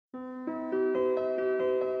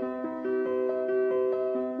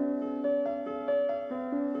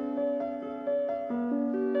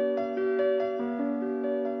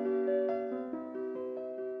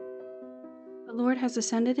has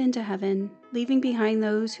ascended into heaven, leaving behind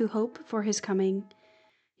those who hope for his coming.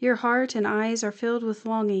 Your heart and eyes are filled with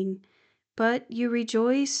longing, but you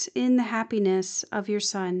rejoice in the happiness of your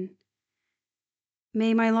Son.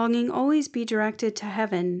 May my longing always be directed to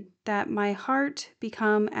heaven, that my heart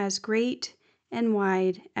become as great and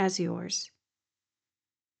wide as yours.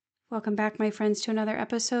 Welcome back, my friends, to another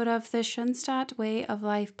episode of the Schoenstatt Way of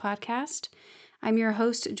Life podcast. I'm your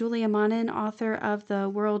host, Julia Monnin, author of the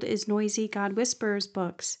World is Noisy, God Whispers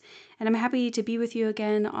books, and I'm happy to be with you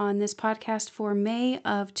again on this podcast for May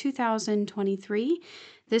of 2023.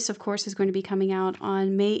 This, of course, is going to be coming out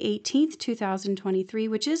on May 18th, 2023,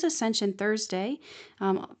 which is Ascension Thursday.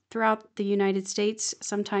 Throughout the United States,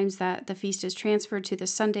 sometimes that the feast is transferred to the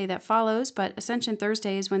Sunday that follows, but Ascension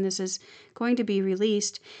Thursday is when this is going to be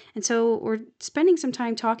released. And so we're spending some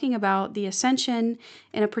time talking about the Ascension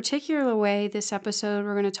in a particular way. This episode,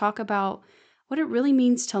 we're going to talk about what it really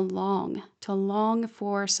means to long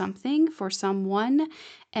for something, for someone,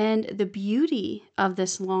 and the beauty of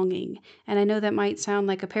this longing. And I know that might sound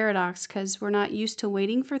like a paradox because we're not used to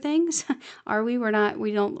waiting for things, are we? We're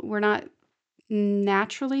not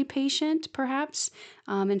naturally patient, perhaps.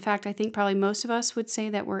 In fact, I think probably most of us would say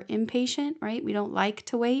that we're impatient, right? We don't like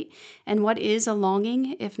to wait. And what is a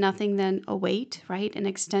longing, if nothing than a wait, right? An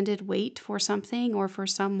extended wait for something or for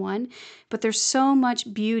someone. But there's so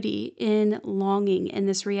much beauty in longing, in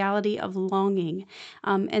this reality of longing.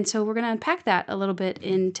 And so we're going to unpack that a little bit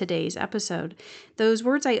in today's episode. Those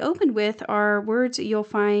words I opened with are words you'll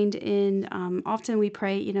find in, often we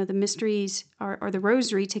pray, the mysteries or the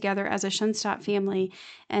rosary together as a Schoenstatt family.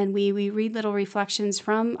 And we read little reflections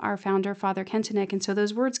from our founder, Father Kentenich. And so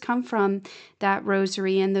those words come from that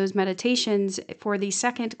rosary and those meditations for the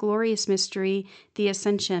second glorious mystery, the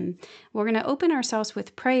Ascension. We're going to open ourselves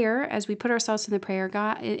with prayer as we put ourselves in the prayer,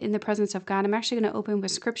 God, in the presence of God. I'm actually going to open with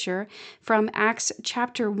scripture from Acts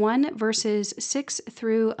chapter 1, verses 6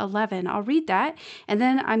 through 11. I'll read that, and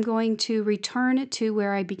then I'm going to return to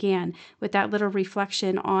where I began with that little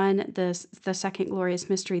reflection on the second glorious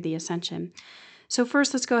mystery, the Ascension. So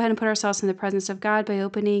first, let's go ahead and put ourselves in the presence of God by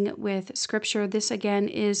opening with scripture. This again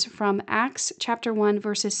is from Acts chapter 1,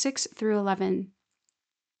 verses 6 through 11.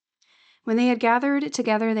 When they had gathered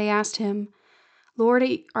together, they asked him, "Lord,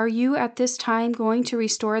 are you at this time going to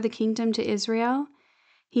restore the kingdom to Israel?"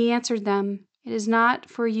 He answered them, "It is not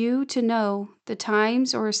for you to know the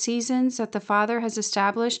times or seasons that the Father has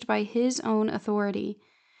established by his own authority.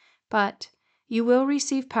 But you will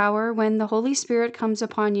receive power when the Holy Spirit comes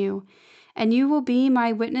upon you, and you will be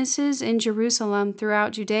my witnesses in Jerusalem,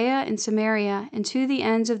 throughout Judea and Samaria, and to the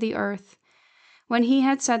ends of the earth." When he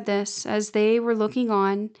had said this, as they were looking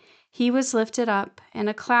on, he was lifted up, and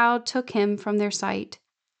a cloud took him from their sight.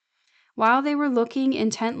 While they were looking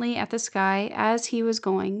intently at the sky as he was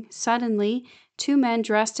going, suddenly 2 men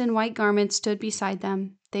dressed in white garments stood beside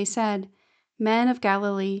them. They said, "Men of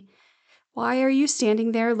Galilee, why are you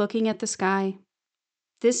standing there looking at the sky?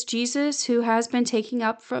 This Jesus who has been taken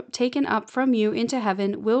up from you into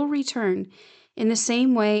heaven will return in the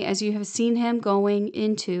same way as you have seen him going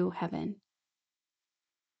into heaven."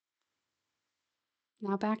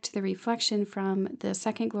 Now back to the reflection from the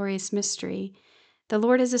second glorious mystery. The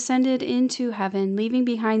Lord has ascended into heaven, leaving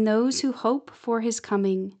behind those who hope for his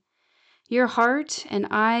coming. Your heart and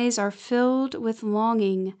eyes are filled with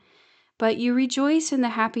longing, but you rejoice in the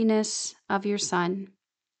happiness of your Son.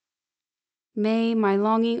 May my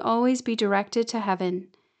longing always be directed to heaven,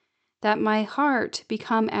 that my heart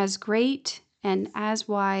become as great and as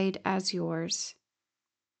wide as yours.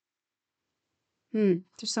 There's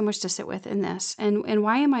so much to sit with in this. And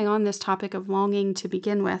why am I on this topic of longing to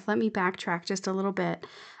begin with? Let me backtrack just a little bit.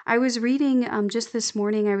 I was reading, just this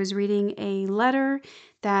morning, I was reading a letter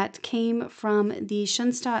that came from the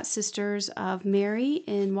Schoenstatt Sisters of Mary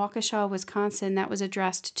in Waukesha, Wisconsin, that was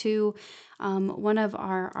addressed to one of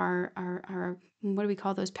our what do we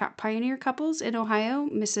call those, pioneer couples in Ohio,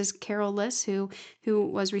 Mrs. Carol Liss, who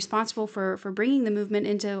was responsible for bringing the movement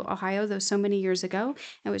into Ohio those so many years ago.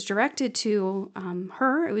 It was directed to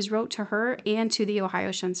her. It was wrote to her and to the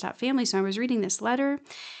Ohio Schoenstatt family. So I was reading this letter,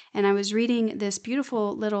 and I was reading this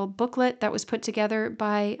beautiful little booklet that was put together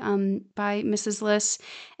by Mrs. Liss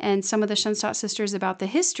and some of the Schoenstatt sisters about the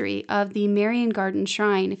history of the Marian Garden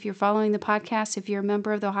Shrine. If you're following the podcast, if you're a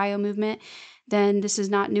member of the Ohio movement, then this is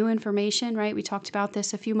not new information, right? We talked about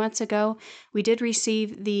this a few months ago. We did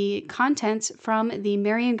receive the contents from the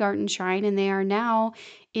Marian Garden Shrine, and they are now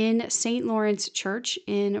in St. Lawrence Church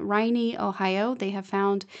in Rhiney, Ohio. They have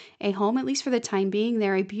found a home, at least for the time being.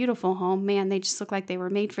 They're a beautiful home. Man, they just look like they were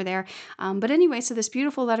made for there. But anyway, so this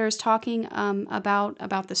beautiful letter is talking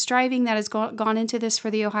about the striving that has gone into this for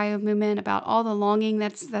the Ohio movement, about all the longing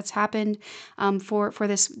that's happened for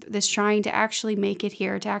this shrine to actually make it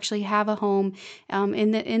here, to actually have a home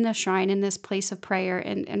in the shrine, in this place of prayer.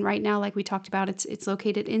 And right now, like we talked about, it's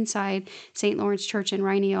located inside St. Lawrence Church in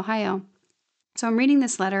Rhiney, Ohio. So I'm reading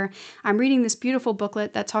this letter. I'm reading this beautiful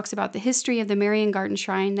booklet that talks about the history of the Marian Garden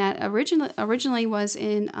Shrine that originally was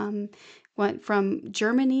went from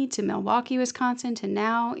Germany to Milwaukee, Wisconsin, to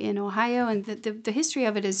now in Ohio. And the history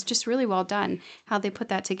of it is just really well done, how they put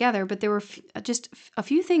that together. But there were just a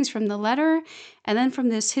few things from the letter and then from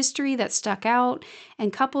this history that stuck out,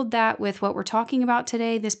 and coupled that with what we're talking about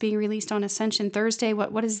today, this being released on Ascension Thursday.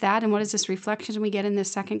 What is that, and what is this reflection we get in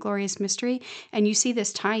this second glorious mystery? And you see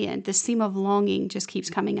this tie-in, this theme of longing just keeps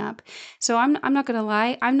coming up. So I'm not going to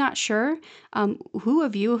lie, I'm not sure who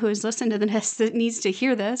of you who has listened to this that needs to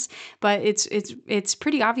hear this, but it's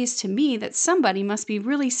pretty obvious to me that somebody must be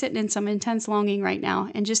really sitting in some intense longing right now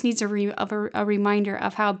and just needs a reminder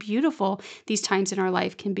of how beautiful these times in our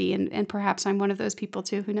life can be. And perhaps I'm one of those people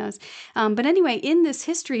too, who knows. But anyway, in this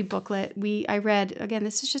history booklet, I read, again,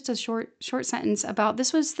 this is just a short sentence about,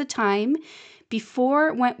 this was the time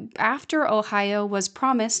after Ohio was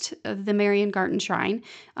promised the Marian Garden Shrine,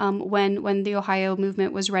 when the Ohio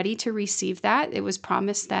movement was ready to receive that. It was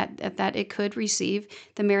promised that it could receive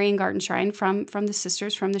the Marian Garden Shrine from the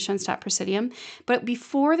sisters, from the Schoenstatt Presidium. But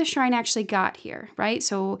before the shrine actually got here, right?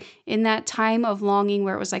 So in that time of longing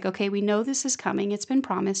where it was like, okay, we know this is coming. It's been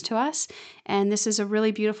promised to us. And this is a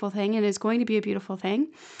really beautiful thing, and it's going to be a beautiful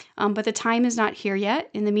thing. But the time is not here yet.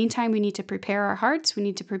 In the meantime, we need to prepare our hearts. We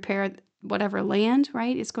need to prepare whatever land,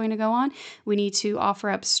 right, is going to go on. We need to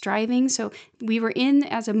offer up striving. So we were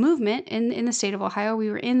as a movement in the state of Ohio,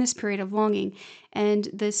 we were in this period of longing. And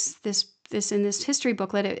this in this history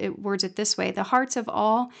booklet, it words it this way: the hearts of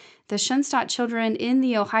all the Schoenstatt children in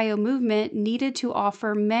the Ohio movement needed to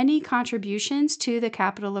offer many contributions to the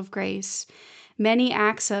capital of grace, many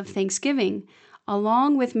acts of thanksgiving,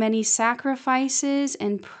 along with many sacrifices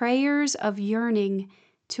and prayers of yearning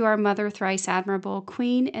to our Mother thrice admirable,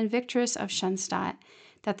 Queen and Victress of Schoenstatt,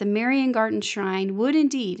 that the Marian Garden Shrine would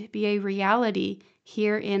indeed be a reality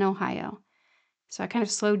here in Ohio. So I kind of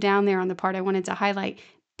slowed down there on the part I wanted to highlight.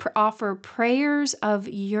 Offer prayers of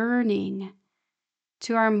yearning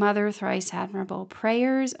to our Mother thrice admirable.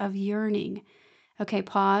 Prayers of yearning. Okay,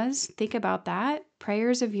 pause, think about that.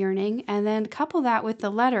 Prayers of yearning, and then couple that with the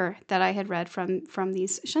letter that I had read from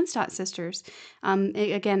these Schoenstatt sisters.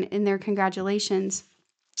 Again, in their congratulations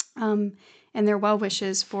and their well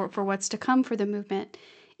wishes for what's to come for the movement.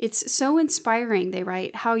 It's so inspiring, they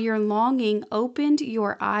write, how your longing opened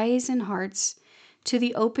your eyes and hearts to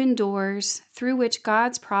the open doors through which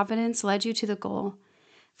God's providence led you to the goal.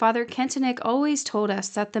 Father Kentenich always told us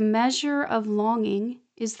that the measure of longing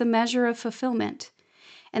is the measure of fulfillment.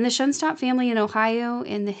 And the Schoenstatt family in Ohio,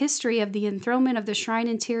 in the history of the enthronement of the shrine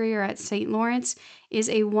interior at St. Lawrence, is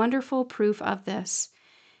a wonderful proof of this.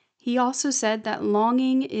 He also said that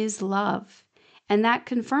longing is love, and that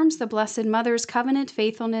confirms the Blessed Mother's covenant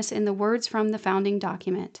faithfulness in the words from the founding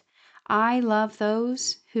document: I love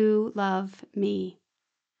those who love me.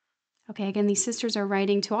 Okay, again, these sisters are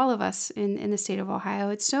writing to all of us in the state of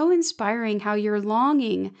Ohio. It's so inspiring how your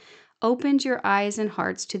longing opened your eyes and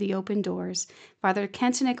hearts to the open doors. Father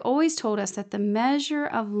Kentenich always told us that the measure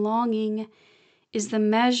of longing is the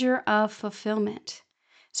measure of fulfillment.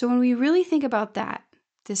 So when we really think about that,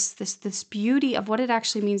 this beauty of what it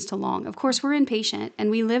actually means to long. Of course, we're impatient, and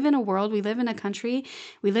we live in a world, we live in a country,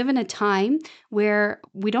 we live in a time where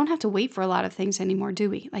we don't have to wait for a lot of things anymore, do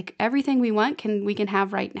we? Like everything we want we can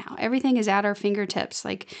have right now. Everything is at our fingertips.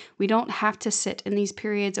 Like we don't have to sit in these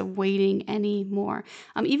periods of waiting anymore.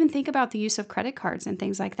 Even think about the use of credit cards and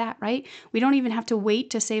things like that, right? We don't even have to wait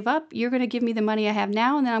to save up. You're going to give me the money I have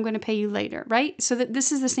now, and then I'm going to pay you later, right? So that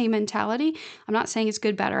this is the same mentality. I'm not saying it's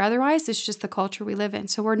good, bad, or otherwise. It's just the culture we live in.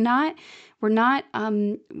 So we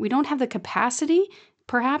don't have the capacity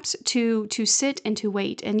perhaps to sit and to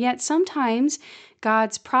wait. And yet sometimes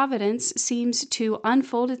God's providence seems to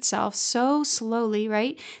unfold itself so slowly,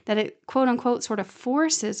 right, that it quote unquote sort of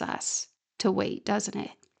forces us to wait, doesn't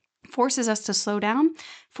it? Forces us to slow down,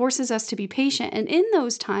 forces us to be patient. And in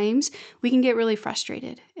those times, we can get really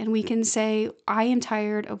frustrated and we can say, I am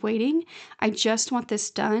tired of waiting. I just want this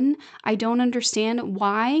done. I don't understand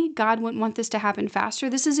why God wouldn't want this to happen faster.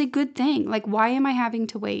 This is a good thing. Like, why am I having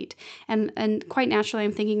to wait? And quite naturally,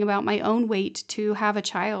 I'm thinking about my own wait to have a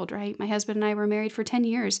child, right? My husband and I were married for 10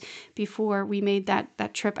 years before we made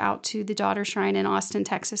that trip out to the Daughter Shrine in Austin,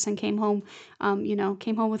 Texas, and came home,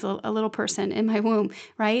 came home with a little person in my womb,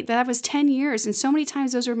 right? That was 10 years. And so many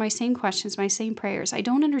times those are my same questions, my same prayers. I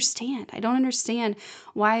don't understand. I don't understand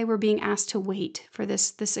why we're being asked to wait for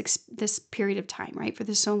this period of time, right? For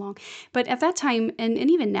this so long. But at that time, and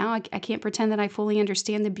even now, I can't pretend that I fully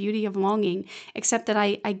understand the beauty of longing, except that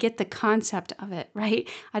I get the concept of it, right?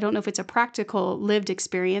 I don't know if it's a practical lived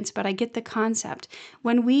experience, but I get the concept.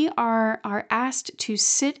 When we are asked to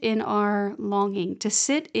sit in our longing, to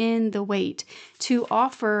sit in the wait, to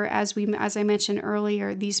offer, as I mentioned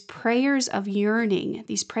earlier, these prayers of yearning,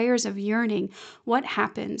 what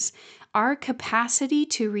happens? Our capacity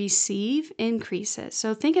to receive increases.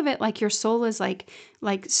 So think of it like your soul is like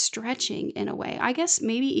stretching in a way. I guess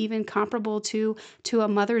maybe even comparable to a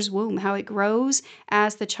mother's womb, how it grows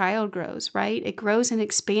as the child grows, right? It grows and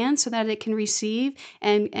expands so that it can receive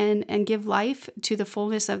and give life to the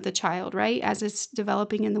fullness of the child, right? As it's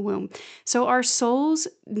developing in the womb. So our souls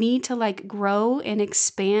need to like grow and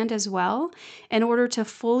expand as well in order to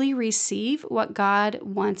fully receive what God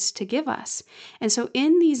wants to give us. And so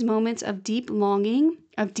in these moments of deep longing,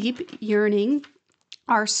 of deep yearning,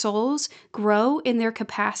 our souls grow in their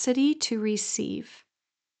capacity to receive.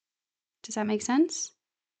 Does that make sense?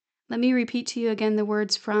 Let me repeat to you again the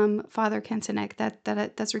words from Father Kentenich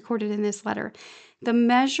that's recorded in this letter. The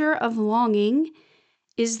measure of longing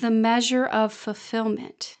is the measure of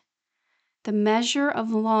fulfillment. The measure of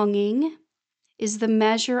longing is the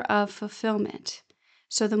measure of fulfillment.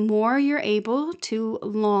 So the more you're able to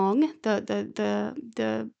long,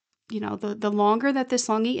 the longer that this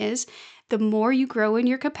longing is, the more you grow in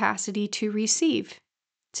your capacity to receive,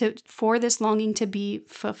 for this longing to be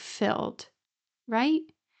fulfilled, right?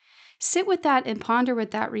 Sit with that and ponder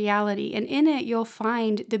with that reality, and in it you'll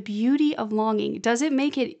find the beauty of longing. Does it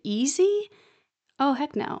make it easy? Oh,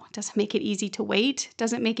 heck no. Doesn't make it easy to wait.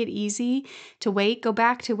 Doesn't make it easy to wait. Go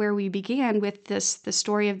back to where we began with the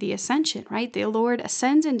story of the Ascension, right? The Lord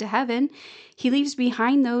ascends into heaven. He leaves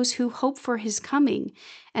behind those who hope for his coming.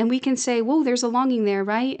 And we can say, whoa, there's a longing there,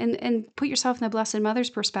 right? And put yourself in the Blessed Mother's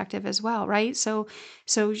perspective as well, right? So,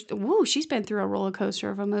 whoa, she's been through a roller coaster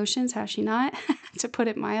of emotions, has she not? To put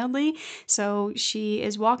it mildly. So she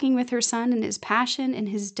is walking with her son in his passion and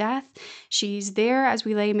his death. She's there as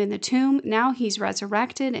we lay him in the tomb. Now he's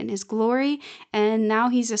resurrected in his glory, and now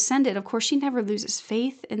he's ascended. Of course, she never loses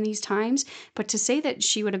faith in these times, but to say that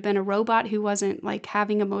she would have been a robot who wasn't like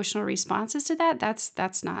having emotional responses to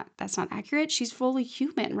that's not accurate. She's fully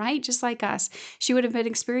human, right? Just like us. She would have been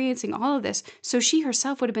experiencing all of this. So she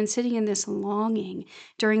herself would have been sitting in this longing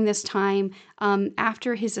during this time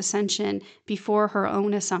after his ascension, before her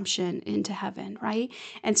own assumption into heaven, right?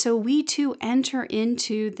 And so we too enter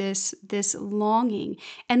into this longing.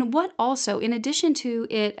 And what also, in addition to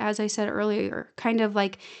it, as I said earlier, kind of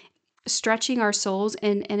like stretching our souls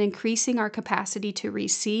and increasing our capacity to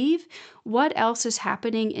receive, what else is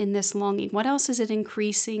happening in this longing? What else is it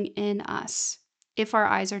increasing in us? If our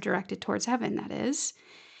eyes are directed towards heaven, that is.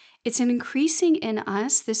 It's an increasing in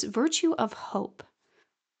us this virtue of hope,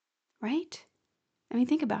 right? I mean,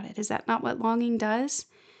 think about it. Is that not what longing does?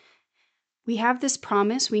 We have this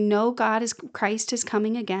promise. We know Christ is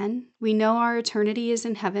coming again. We know our eternity is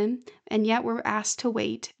in heaven, and yet we're asked to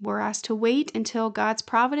wait. We're asked to wait until God's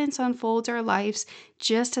providence unfolds our lives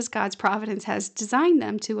just as God's providence has designed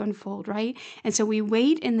them to unfold, right? And so we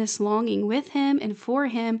wait in this longing with him and for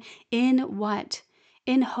him in what?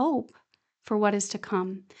 In hope for what is to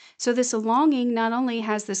come. So this longing not only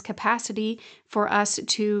has this capacity for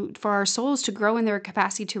our souls to grow in their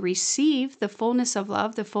capacity to receive the fullness of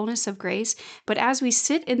love, the fullness of grace, but as we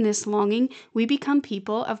sit in this longing, we become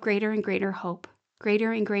people of greater and greater hope,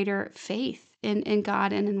 greater and greater faith in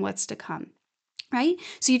God and in what's to come. Right?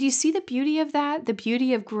 So do you see the beauty of that? The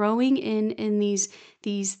beauty of growing in these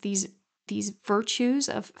virtues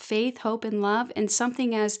of faith, hope, and love, and something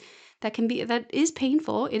that is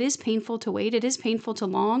painful. It is painful to wait. It is painful to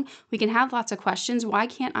long. We can have lots of questions. Why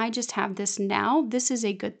can't I just have this now? This is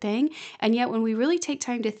a good thing. And yet when we really take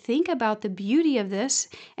time to think about the beauty of this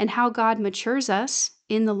and how God matures us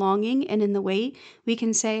in the longing and in the wait, we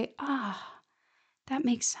can say, that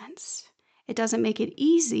makes sense. It doesn't make it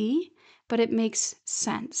easy, but it makes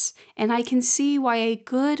sense. And I can see why a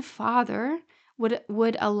good father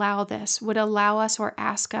would allow this, would allow us or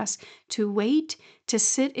ask us to wait, to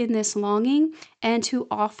sit in this longing, and to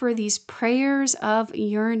offer these prayers of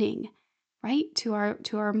yearning, right? To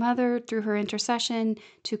our mother through her intercession,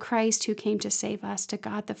 to Christ who came to save us, to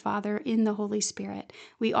God the Father in the Holy Spirit.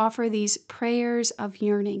 We offer these prayers of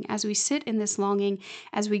yearning as we sit in this longing,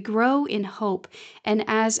 as we grow in hope, and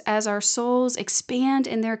as our souls expand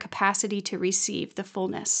in their capacity to receive the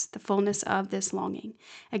fullness of this longing.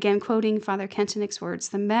 Again, quoting Father Kentenich's words,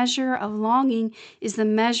 the measure of longing is the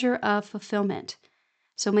measure of fulfillment.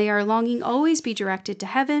 So may our longing always be directed to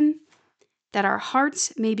heaven, that our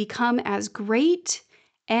hearts may become as great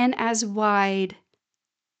and as wide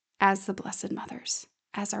as the Blessed Mother's,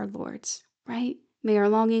 as our Lord's, right? May our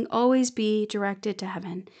longing always be directed to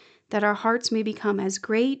heaven, that our hearts may become as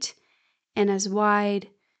great and as wide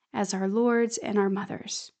as our Lord's and our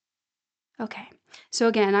Mother's. Okay, so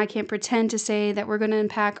again, I can't pretend to say that we're going to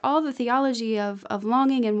unpack all the theology of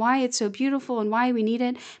longing and why it's so beautiful and why we need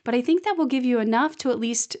it, but I think that will give you enough to at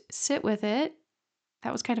least sit with it.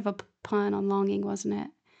 That was kind of a pun on longing, wasn't it?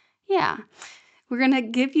 Yeah. We're going to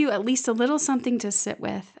give you at least a little something to sit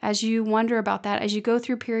with as you wonder about that, as you go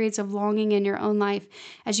through periods of longing in your own life,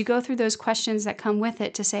 as you go through those questions that come with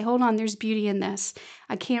it to say, hold on, there's beauty in this.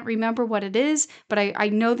 I can't remember what it is, but I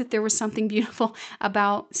know that there was something beautiful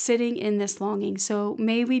about sitting in this longing. So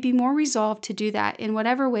may we be more resolved to do that in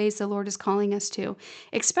whatever ways the Lord is calling us to,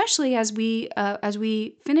 especially as we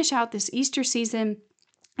finish out this Easter season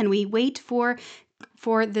and we wait for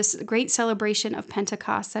this great celebration of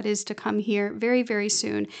Pentecost that is to come here very, very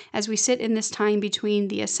soon, as we sit in this time between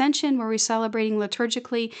the Ascension, where we're celebrating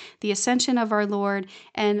liturgically the Ascension of our Lord,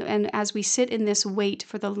 and as we sit in this wait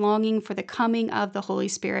for the longing for the coming of the Holy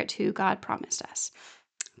Spirit who God promised us.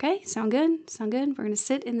 Okay, sound good? Sound good? We're going to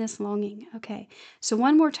sit in this longing. Okay, so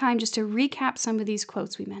one more time, just to recap some of these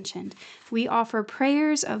quotes we mentioned. We offer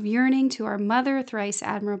prayers of yearning to our Mother, thrice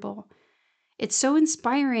admirable. It's so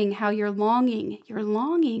inspiring how your longing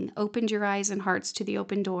opened your eyes and hearts to the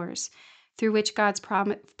open doors through which God's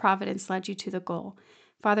providence led you to the goal.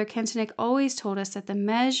 Father Kentenich always told us that the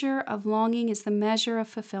measure of longing is the measure of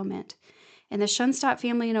fulfillment. And the Schoenstatt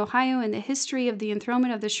family in Ohio and the history of the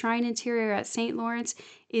enthronement of the shrine interior at St. Lawrence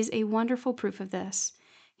is a wonderful proof of this.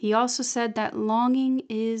 He also said that longing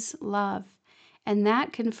is love, and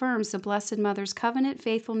that confirms the Blessed Mother's covenant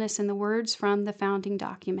faithfulness in the words from the founding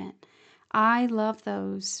document. I love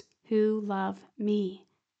those who love me.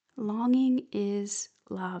 Longing is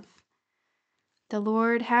love. The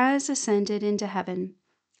Lord has ascended into heaven,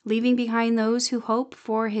 leaving behind those who hope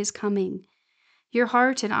for his coming. Your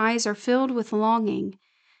heart and eyes are filled with longing,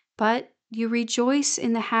 but you rejoice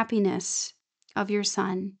in the happiness of your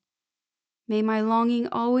Son. May my longing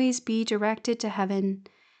always be directed to heaven,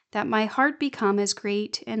 that my heart become as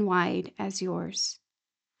great and wide as yours.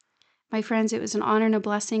 My friends, it was an honor and a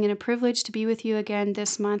blessing and a privilege to be with you again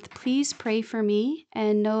this month. Please pray for me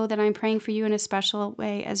and know that I'm praying for you in a special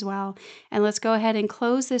way as well. And let's go ahead and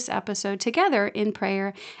close this episode together in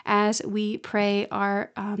prayer as we pray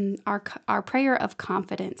our prayer of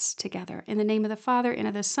confidence together. In the name of the Father, and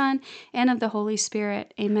of the Son, and of the Holy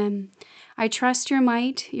Spirit. Amen. I trust your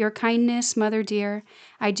might, your kindness, Mother dear.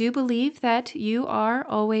 I do believe that you are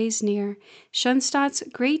always near. Schoenstatt's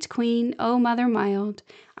great queen, O Mother mild,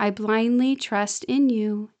 I blindly trust in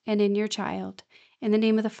you and in your child. In the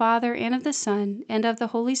name of the Father, and of the Son, and of the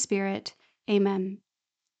Holy Spirit. Amen.